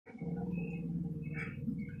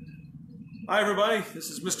Hi everybody, this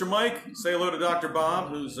is Mr. Mike. Say hello to Dr. Bob,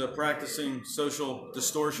 who's practicing social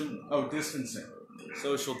distortion. Oh, distancing.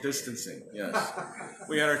 Social distancing, yes.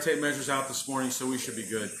 We had our tape measures out this morning, so we should be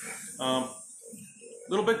good. A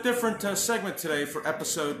little bit different segment today for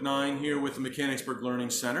episode 9 here with the Mechanicsburg Learning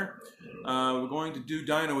Center. We're going to do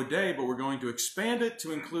Dino-A-Day, but we're going to expand it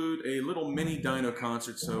to include a little mini dino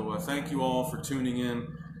concert. So thank you all for tuning in.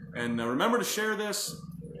 And remember to share this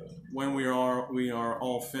when we are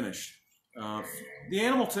all finished. The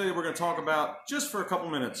animal today we're going to talk about, just for a couple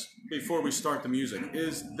minutes before we start the music,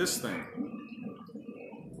 is this thing.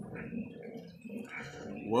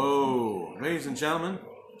 Whoa, ladies and gentlemen,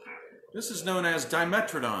 this is known as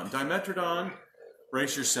Dimetrodon. Dimetrodon,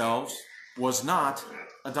 brace yourselves, was not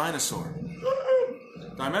a dinosaur.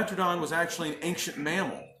 Dimetrodon was actually an ancient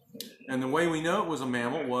mammal. And the way we know it was a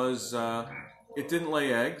mammal was it didn't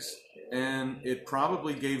lay eggs, and it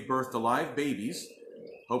probably gave birth to live babies,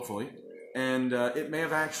 hopefully. And it may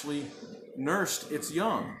have actually nursed its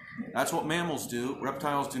young. That's what mammals do.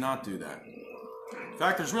 Reptiles do not do that. In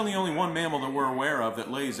fact, there's really only one mammal that we're aware of that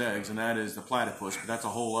lays eggs, and that is the platypus, but that's a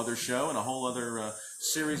whole other show and a whole other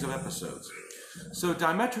series of episodes. So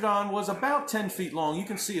Dimetrodon was about 10 feet long. You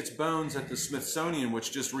can see its bones at the Smithsonian,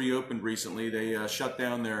 which just reopened recently. They shut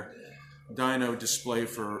down their dino display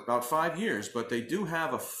for about 5 years, but they do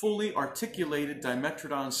have a fully articulated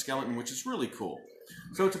Dimetrodon skeleton, which is really cool.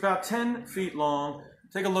 So it's about 10 feet long.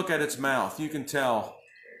 Take a look at its mouth. You can tell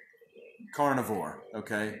carnivore,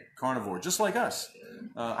 okay? Carnivore, just like us.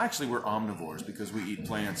 Actually, we're omnivores because we eat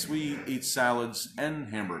plants. We eat salads and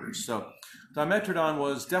hamburgers. So Dimetrodon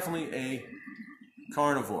was definitely a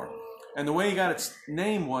carnivore. And the way he got its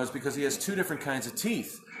name was because he has two different kinds of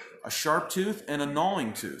teeth, a sharp tooth and a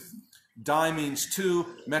gnawing tooth. Di means two,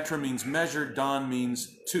 metra means measured, don means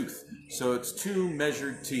tooth. So it's two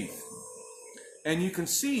measured teeth. And you can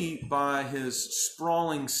see by his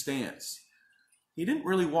sprawling stance, he didn't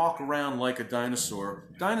really walk around like a dinosaur.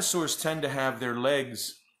 Dinosaurs tend to have their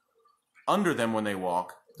legs under them when they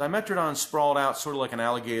walk. Dimetrodon sprawled out sort of like an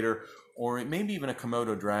alligator or maybe even a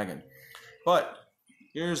Komodo dragon. But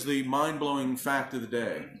here's the mind-blowing fact of the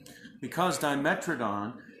day. Because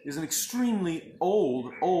Dimetrodon is an extremely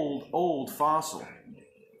old fossil,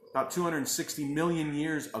 about 260 million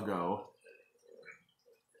years ago,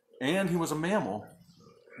 and he was a mammal,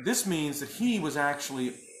 this means that he was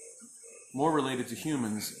actually more related to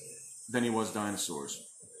humans than he was dinosaurs.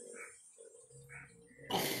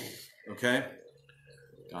 Okay?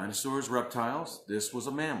 Dinosaurs, reptiles, this was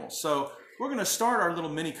a mammal. So we're going to start our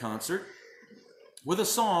little mini concert with a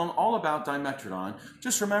song all about Dimetrodon.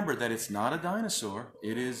 Just remember that it's not a dinosaur.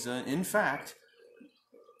 It is, in fact,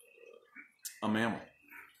 a mammal.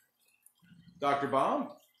 Dr.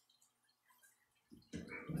 Bob?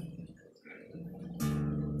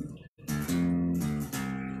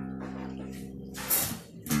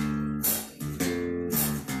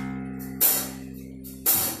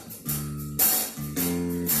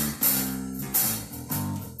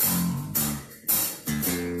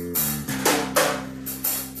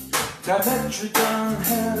 Dimetrodon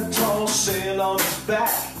had a tall sail on his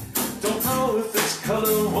back. Don't know if its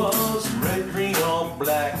color was red, green, or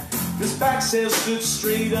black. This back sail stood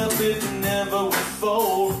straight up, it never would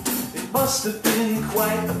fold. It must have been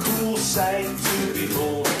quite a cool sight to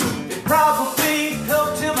behold. It probably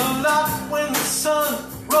helped him a lot when the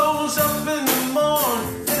sun rose up in the morn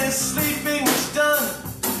and his sleeping was done.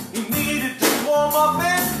 He needed to warm up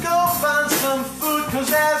and go find some food,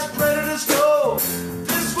 'cause as predators go,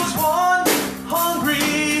 this was one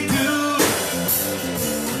hungry dude.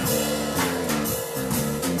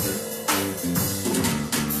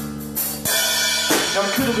 Now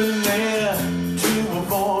it could have been there to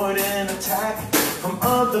avoid an attack from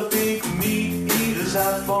other big meat eaters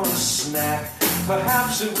out for a snack.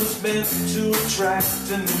 Perhaps it was meant to attract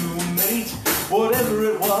a new mate. Whatever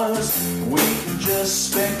it was, we can just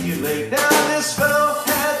speculate. Now this fellow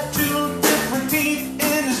had two different teeth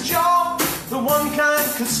in his jaw. The one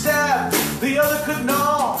kind could stab, the other could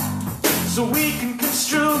gnaw. So we can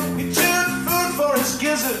construe he chewed food for his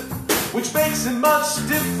gizzard, which makes him much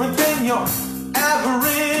different than your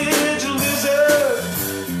average lizard.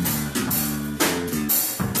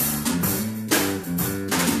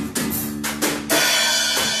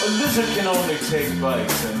 A lizard can only take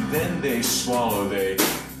bites and then they swallow. They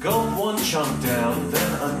gulp one chunk down,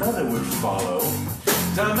 then another would follow.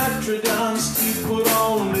 Dimetrodon's teeth put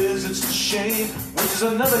all lizards to shame, which is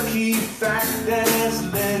another key fact that has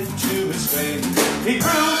led to his fame. He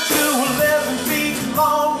grew to 11 feet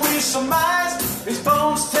long, we surmise. His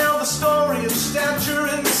bones tell the story of stature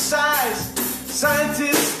and size.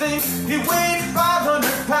 Scientists think he weighed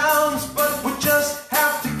 500 pounds, but we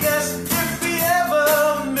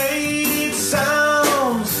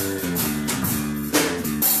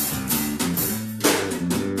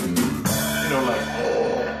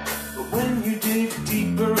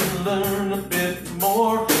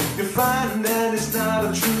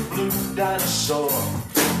dinosaur.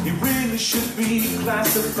 He really should be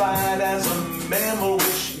classified as a mammal,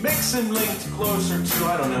 which makes him linked closer to,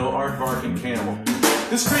 I don't know, aardvark and camel.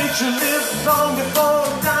 This creature lived long before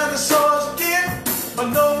dinosaurs did. A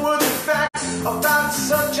noteworthy fact about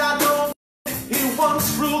such I don't. He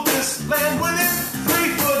once ruled this land with his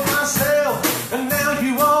 3-foot-high sail, and now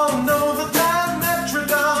you all know the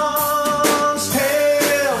Dimetrodon's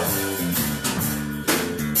tale.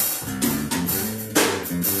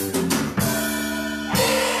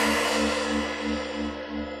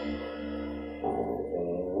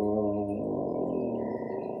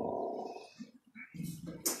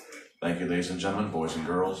 Thank you, ladies and gentlemen, boys and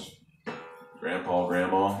girls, grandpa,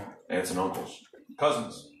 grandma, aunts and uncles,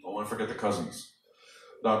 cousins. Don't want to forget the cousins.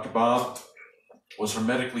 Dr. Bob was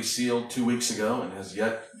hermetically sealed 2 weeks ago and has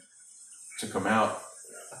yet to come out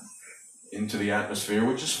into the atmosphere,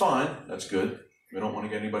 which is fine. That's good. We don't want to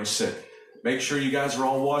get anybody sick. Make sure you guys are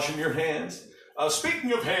all washing your hands.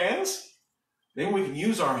 Speaking of hands, maybe we can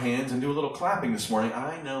use our hands and do a little clapping this morning.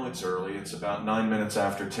 I know it's early. It's about 9 minutes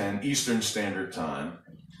after 10 Eastern Standard Time.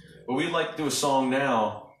 But we'd like to do a song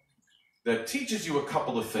now that teaches you a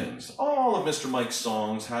couple of things. All of Mr. Mike's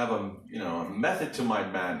songs have a method to my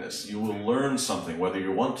madness. You will learn something whether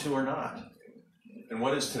you want to or not. And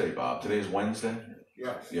what is today, Bob? Today is Wednesday?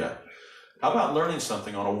 Yeah. Yeah. How about learning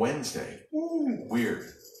something on a Wednesday? Ooh, weird.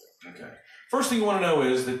 Okay. First thing you want to know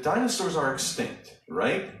is that dinosaurs are extinct,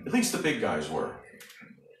 right? At least the big guys were.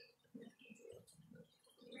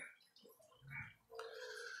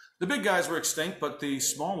 The big guys were extinct, but the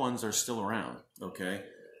small ones are still around, okay?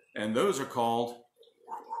 And those are called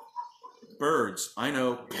birds. I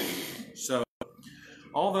know. So,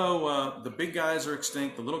 although the big guys are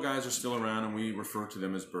extinct, the little guys are still around, and we refer to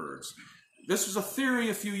them as birds. This was a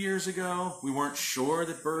theory a few years ago. We weren't sure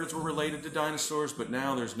that birds were related to dinosaurs, but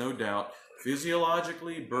now there's no doubt.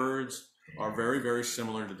 Physiologically, birds are very, very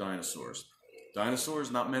similar to dinosaurs.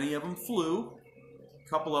 Dinosaurs, not many of them flew. A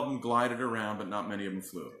couple of them glided around, but not many of them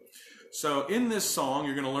flew. So in this song,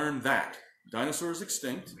 you're going to learn that. Dinosaurs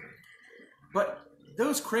extinct. But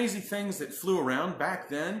those crazy things that flew around back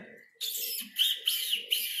then,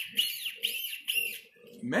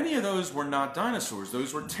 many of those were not dinosaurs.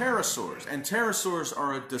 Those were pterosaurs. And pterosaurs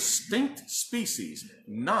are a distinct species,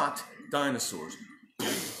 not dinosaurs.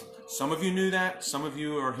 Some of you knew that. Some of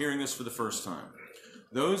you are hearing this for the first time.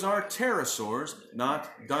 Those are pterosaurs,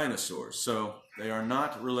 not dinosaurs. So they are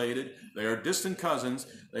not related. They are distant cousins.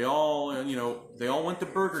 They all, they all went to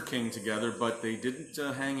Burger King together, but they didn't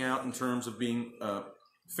hang out in terms of being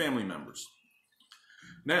family members.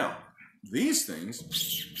 Now, these things,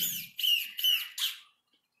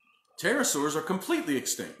 pterosaurs are completely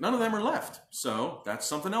extinct. None of them are left. So that's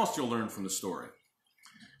something else you'll learn from the story.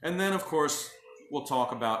 And then, of course, we'll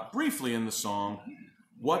talk about briefly in the song,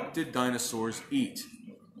 what did dinosaurs eat?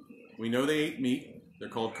 We know they ate meat. They're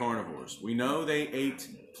called carnivores. We know they ate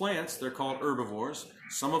plants. They're called herbivores.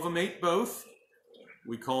 Some of them ate both.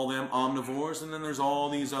 We call them omnivores. And then there's all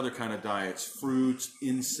these other kind of diets, fruits,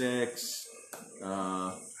 insects,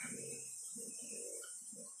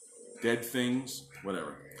 dead things,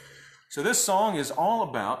 whatever. So this song is all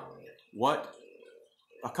about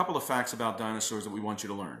a couple of facts about dinosaurs that we want you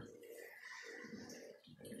to learn.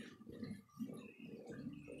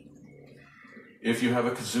 If you have a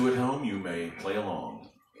kazoo at home, you may play along,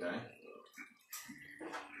 okay?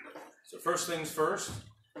 So first things first,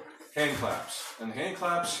 hand claps. And the hand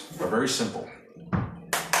claps are very simple.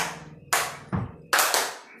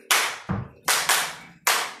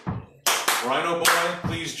 Rhino boy,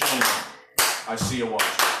 please join me. I see you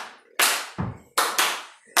watching.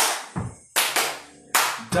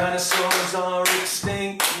 Dinosaurs are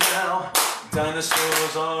extinct now.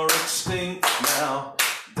 Dinosaurs are extinct now.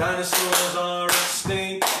 Dinosaurs are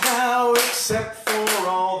extinct now, except for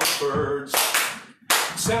all the birds.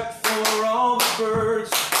 Except for all the birds.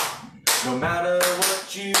 No matter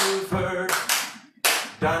what you've heard,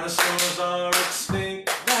 dinosaurs are extinct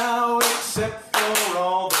now, except for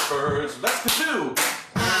all the birds. Let's kazoo!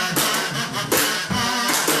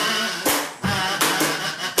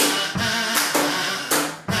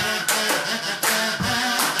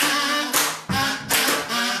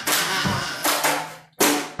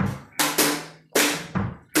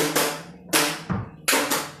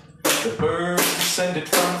 Descended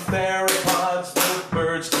from theropods, the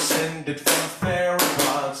birds descended from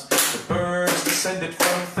theropods. The birds descended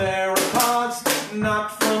from theropods,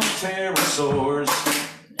 not from pterosaurs.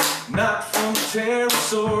 Not from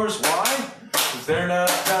pterosaurs, why? Because they're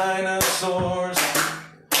not dinosaurs.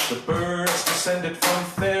 The birds descended from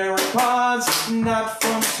theropods, not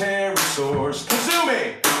from pterosaurs.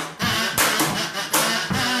 Kazumi!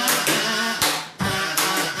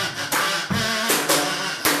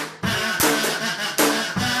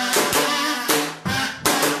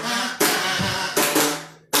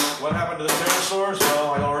 what happened to the pterosaurs?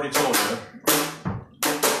 Well, I already told you.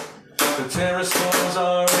 The pterosaurs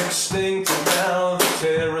are extinct now. The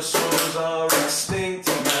pterosaurs are extinct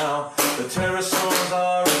now. The pterosaurs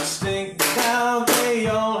are extinct now. They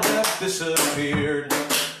all have disappeared.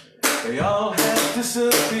 They all have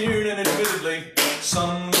disappeared, and admittedly,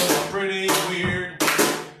 some look pretty weird.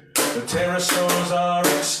 The pterosaurs are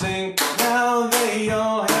extinct now. They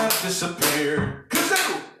all have disappeared.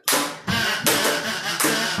 Kazoo!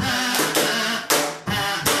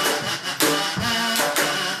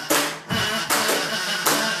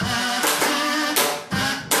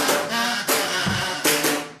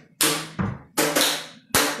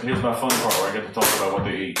 Here's my fun part where I get to talk about what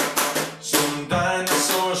they eat. Some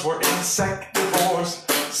dinosaurs were insectivores.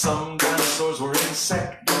 Some dinosaurs were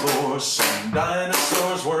insectivores. Some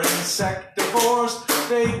dinosaurs were insectivores.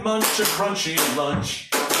 They'd munch a crunchy lunch.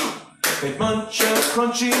 They'd munch a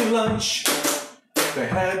crunchy lunch. They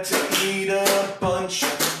had to eat a bunch.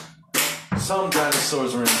 Some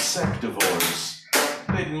dinosaurs were insectivores.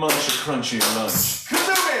 They'd munch a crunchy lunch.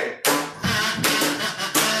 Kazooie!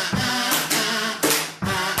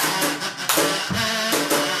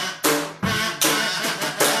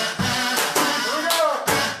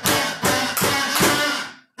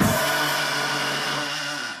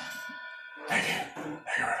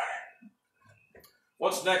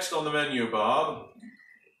 What's next on the menu, Bob?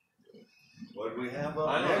 What do we have up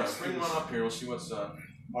I don't know. next? Bring one up here. We'll see what's up.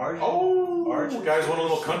 Argentinosaurus. Guys want a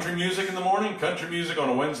little country music in the morning? Country music on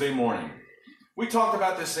a Wednesday morning. We talked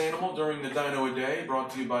about this animal during the DINO-A-Day, brought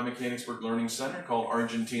to you by Mechanicsburg Learning Center, called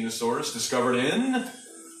Argentinosaurus, discovered in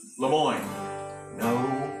Lemoyne.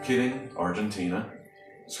 No kidding, Argentina.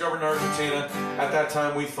 Discovered in Argentina. At that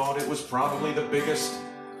time, we thought it was probably the biggest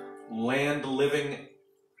land-living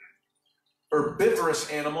herbivorous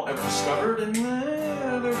animal ever discovered, and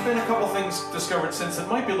there have been a couple things discovered since that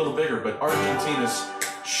might be a little bigger, but Argentina's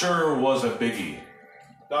sure was a biggie.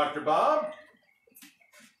 Dr. Bob?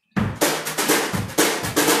 I'm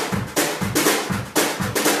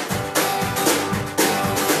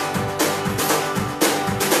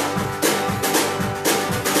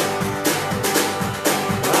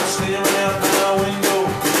staring out my window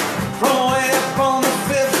from way up on the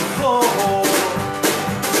 5th floor.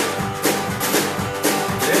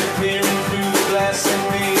 Peering through the glass and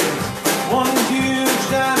means one huge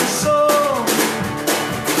dinosaur.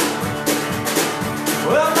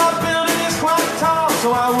 Well, my building is quite tall, so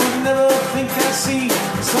I would never think I'd see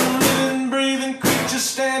some living, breathing creature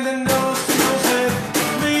standing nose to nose with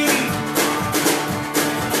me.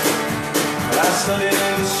 But I studied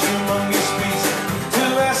this humongous beast to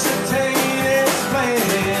ascertain its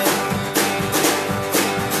plan.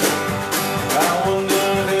 I wonder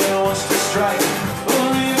if it wants to strike.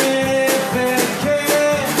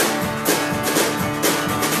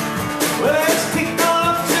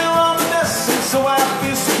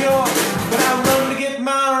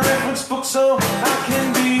 So I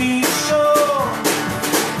can be sure.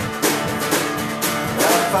 I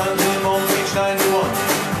found him on page 91.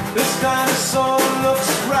 This dinosaur looks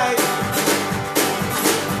right.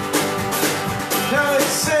 Now it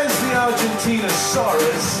says the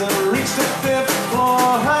Argentinosaurus reached the 5th floor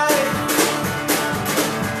height.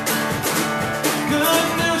 Good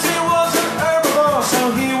news, he was an herbivore, so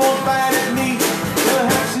he won't bite at me.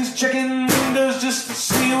 Perhaps he's checking windows just to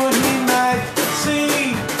see what he might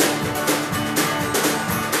see.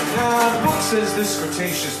 The book says this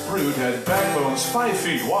Cretaceous brute had backbones 5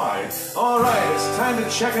 feet wide. Alright, it's time to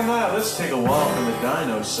check him out. Let's take a walk on the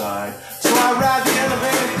dino side. So I ride the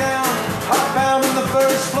elevator down, hopbound on the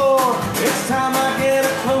 1st floor. It's time I get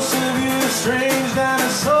a closer view of strange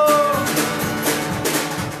dinosaur.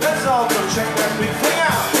 Let's all go check that big thing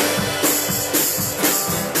out.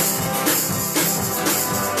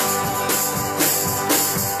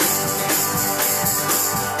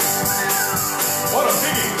 What a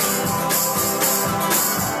biggie!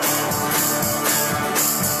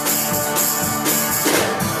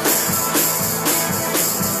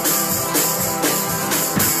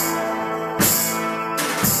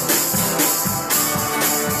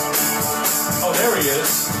 Oh, there he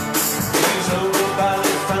is. He's over by the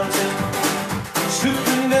fountain,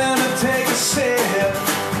 stooping down to take a sip.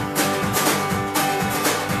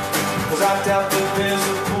 'Cause I doubt that there's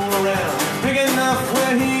a pool around big enough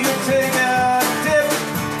where he could take a dip.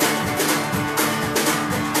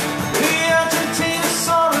 The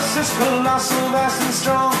Argentinosaurus is colossal, vast and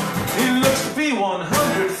strong. He looks to be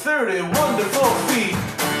 130 wonderful feet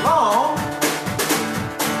long.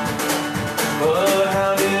 But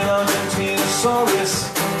how did Argentinosaurus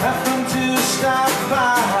happen to stop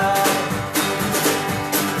by?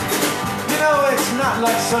 You know, it's not not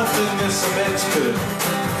like something this cement could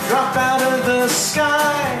drop out of the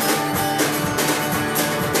sky.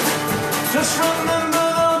 Just remember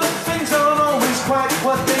though that things aren't always quite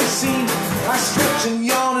what they seem. I stretch and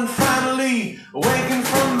yawn and finally awaken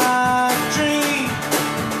from my dream.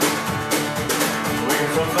 Awaken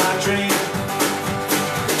from my dream.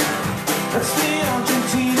 That's the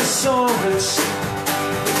Argentinosaurus.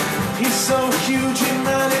 He's so huge he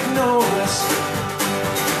might ignore us.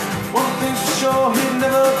 One thing's for sure, he'd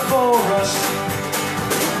never bore us.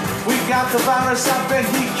 We got the virus, I bet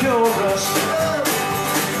he'd cure us.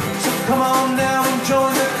 So come on now and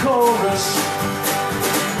join the chorus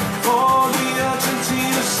for the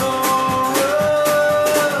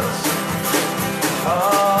Argentinosaurus.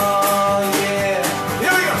 Oh yeah,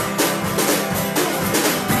 here we go.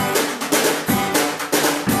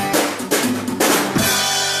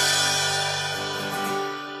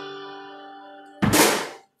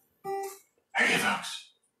 Hey folks.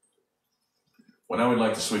 Well, now we'd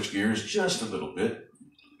like to switch gears just a little bit.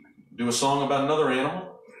 Do a song about another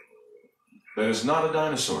animal that is not a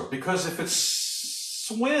dinosaur. Because if it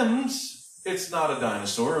swims, it's not a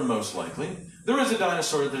dinosaur, and most likely. There is a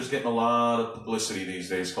dinosaur that's getting a lot of publicity these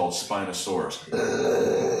days called Spinosaurus.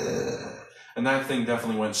 And that thing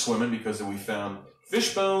definitely went swimming because we found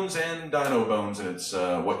fish bones and dino bones in its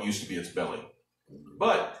what used to be its belly.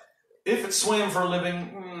 But if it swam for a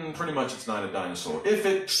living, pretty much it's not a dinosaur. If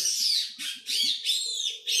it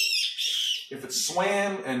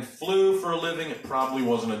swam and flew for a living, it probably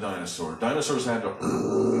wasn't a dinosaur. Dinosaurs had to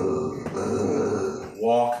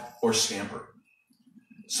walk or scamper.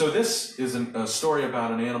 So this is a story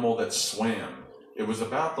about an animal that swam. It was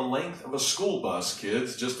about the length of a school bus,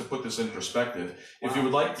 kids, just to put this in perspective. If you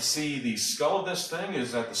would like to see the skull of this thing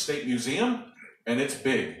is at the State Museum, and it's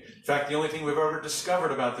big. In fact, the only thing we've ever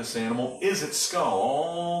discovered about this animal is its skull.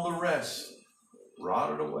 All the rest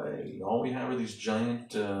rotted away. All we have are these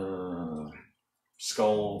giant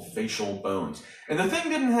skull facial bones. And the thing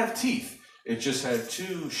didn't have teeth. It just had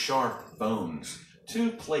two sharp bones,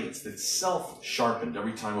 two plates that self-sharpened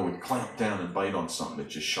every time it would clamp down and bite on something. It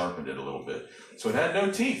just sharpened it a little bit. So it had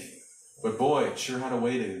no teeth. But boy, it sure had a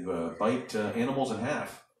way to bite animals in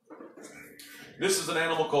half. This is an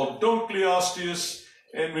animal called Dunkleosteus,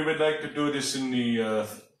 and we would like to do this in the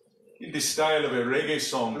style of a reggae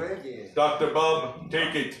song. Reggae. Dr. Bob,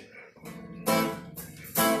 take it.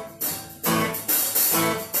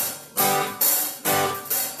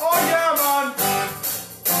 Oh yeah, man!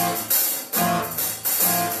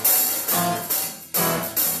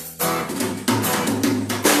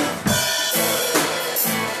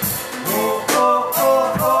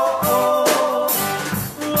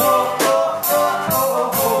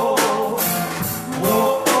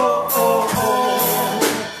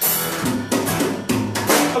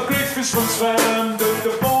 Swam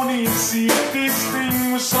the Bonian Sea. This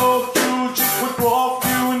thing was so huge it would dwarf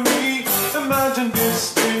you and me. Imagine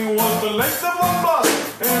this thing was the length of one bus,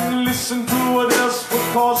 and listen to what else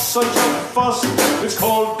would cause such a fuss. It's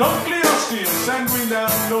called Dunkleosteus, and we now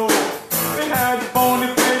know it had bony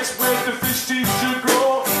plates where the fish teeth should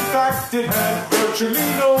grow. In fact, it had virtually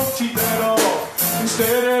no teeth at all.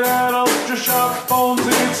 Instead, it had ultra sharp bones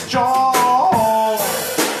in its jaw.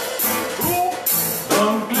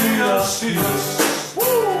 Dunkleosteus,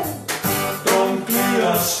 woo!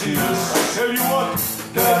 Dunkleosteus, I tell you what,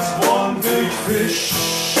 that's one big fish.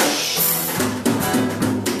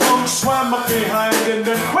 Dunk swam up behind and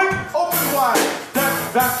then quick, open wide. That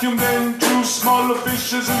vacuum then drew smaller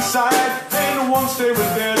fishes inside. And once they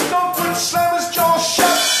were there, Dunk would slam his jaw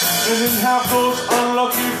shut. And then half those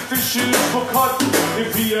unlucky fishes were cut.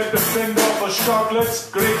 If he had to fend off a sharklet's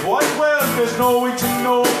great white, well, there's no way to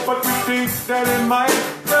know, but we think that it might.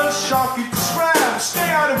 Well, Sharky swam, stay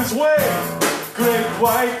out of his way. Great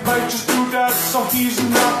white might just do that, so he's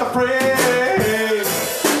not the prey.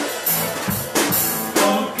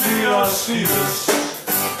 Dunkleosteus,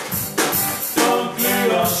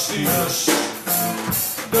 Dunkleosteus,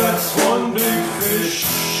 that's one big fish.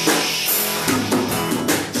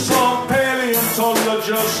 Some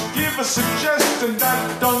paleontologists give a suggestion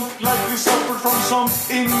that Dunk likely suffered from some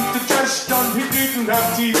indigestion. He didn't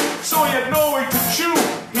have teeth, so he had no way to chew.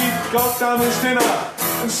 He'd gulp down his dinner,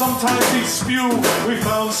 and sometimes he'd spew. We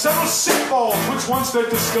found several sick balls, which once they're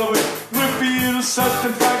discovered, reveal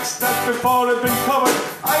certain facts that before had been covered.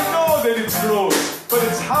 I know that it's gross, but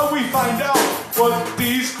it's how we find out what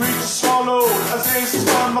these creatures swallowed as they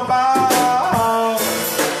swam about.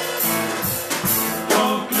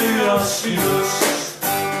 Dunkleosteus,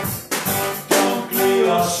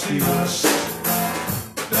 Dunkleosteus,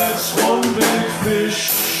 that's one big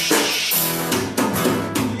fish.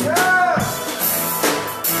 Yeah!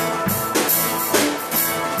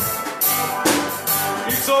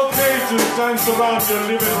 to dance around your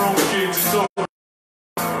living room, kids. It's over.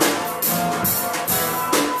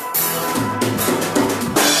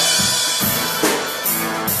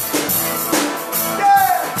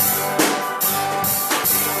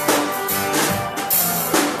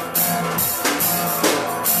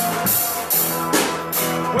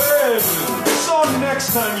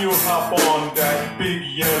 Next time you hop on that big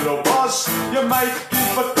yellow bus, you might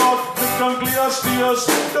give a thought to Dunkleosteus.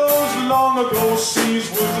 Those long ago seas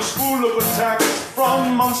were just full of attacks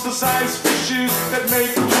from monster-sized fishes that make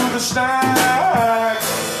it to the snacks.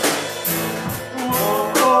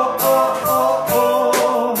 Oh, oh, oh, oh,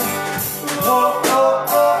 oh. Oh, oh,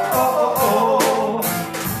 oh, oh, oh.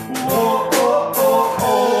 Oh, oh, oh,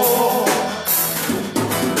 oh.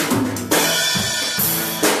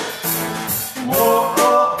 Whoa.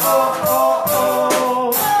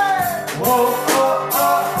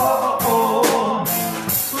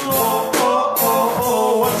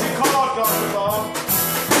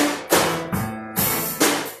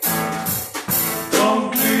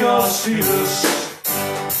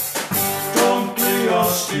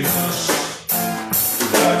 Dunkleosteus,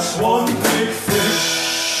 that's one big fish.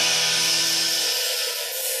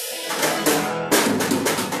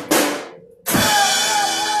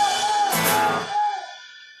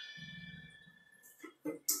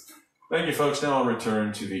 Thank you, folks. Now I'll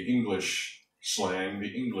return to the English slang, the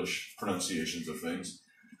English pronunciations of things.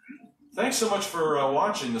 Thanks so much for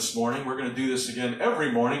watching this morning. We're going to do this again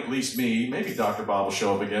every morning, at least me. Maybe Dr. Bob will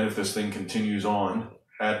show up again if this thing continues on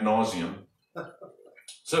ad nauseum.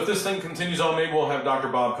 So if this thing continues on, maybe we'll have Dr.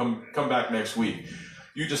 Bob come back next week.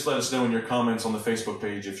 You just let us know in your comments on the Facebook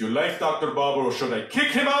page if you like Dr. Bob, or should I kick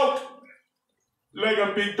him out like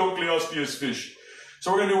a big Dunkleosteus fish.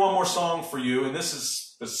 So we're going to do one more song for you, and this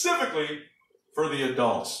is specifically for the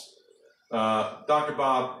adults. Dr.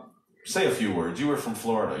 Bob, say a few words. You were from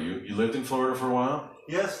Florida. You lived in Florida for a while?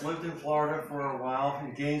 Yes, lived in Florida for a while,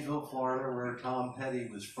 in Gainesville, Florida, where Tom Petty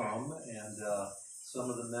was from, and some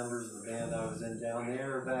of the members of the band I was in down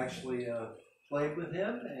there have actually played with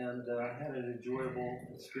him and had an enjoyable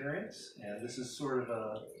experience. And this is sort of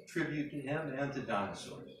a tribute to him and to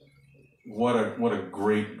dinosaurs. What a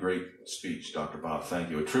great speech, Dr. Bob. Thank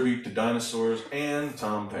you. A tribute to dinosaurs and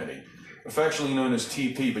Tom Petty. Affectionately known as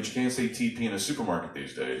TP, but you can't say TP in a supermarket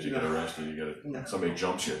these days. You get arrested, somebody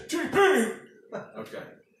jumps you. TP! Okay.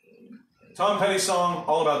 Tom Petty song,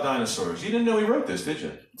 all about dinosaurs. You didn't know he wrote this, did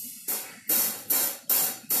you?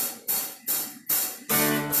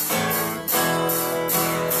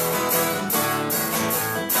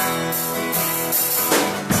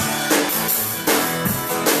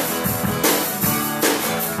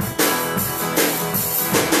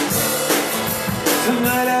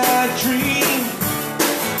 Tonight I dream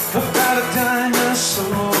about a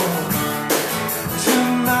dinosaur. To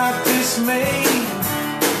my dismay,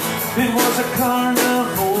 it was a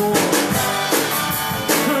carnivore.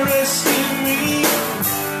 Arrested me,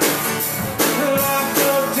 I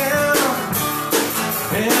fell down,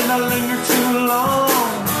 and I lingered too long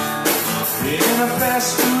in a fast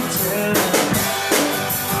food town.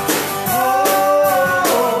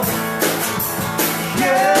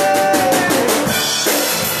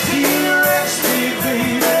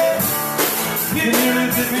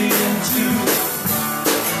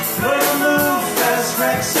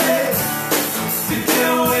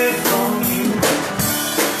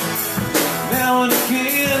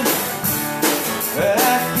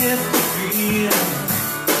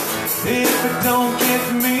 Don't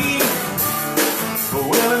get me,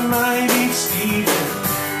 well it might eat Steven.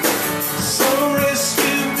 So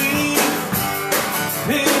rescue me,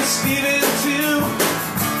 and Steven too.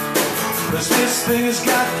 'Cause this thing has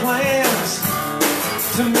got plans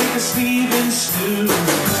to make a Steven stew.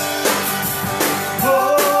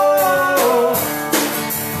 Oh,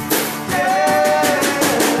 yeah.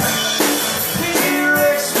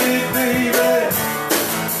 T-Rex me, baby.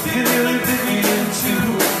 You nearly did me in two.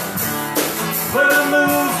 But I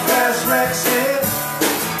move fast, Rexhead,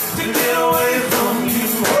 to get away from you.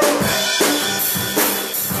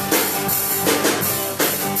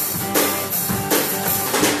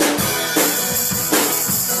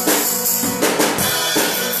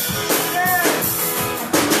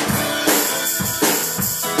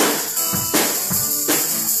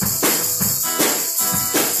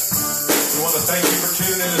 We want to thank you for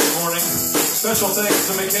tuning in this morning. Special thanks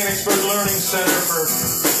to Mechanicsburg Learning Center for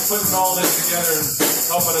putting all this together and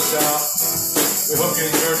helping us out. We hope you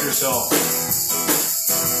enjoyed yourself.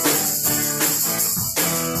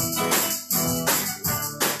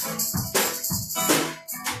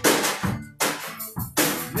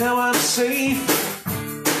 Now I'm safe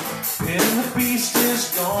and the beast is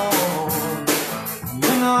gone.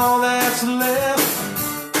 And all that's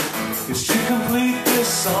left is to complete this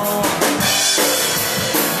song.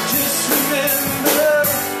 Just remember,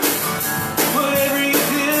 whatever you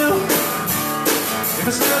do, if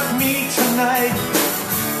it's not me tonight,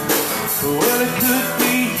 well, it could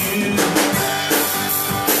be you.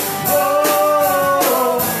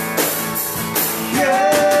 Whoa,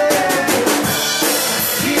 yeah.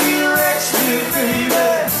 T-Rex me, baby,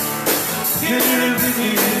 you're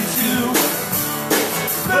living into.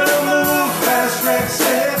 Better move fast, Rex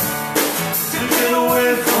said, to get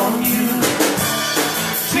away from you.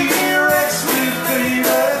 T-Rex me,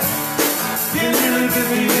 baby, you're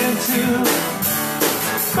living into.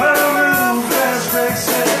 Better move fast, Rex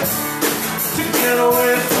said, to get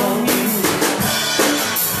away from you.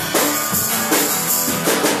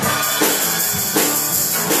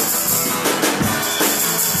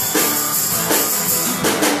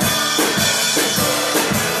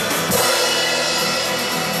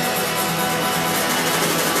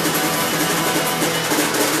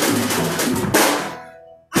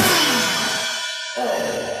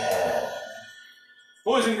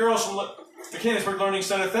 Boys and girls from Mechanicsburg Learning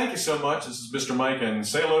Center, thank you so much. This is Mr. Mike, and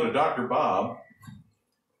say hello to Dr. Bob.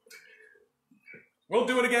 We'll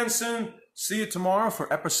do it again soon. See you tomorrow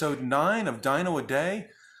for episode 9 of Dino-A-Day,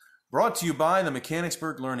 brought to you by the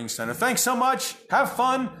Mechanicsburg Learning Center. Thanks so much. Have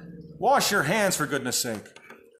fun. Wash your hands, for goodness sake.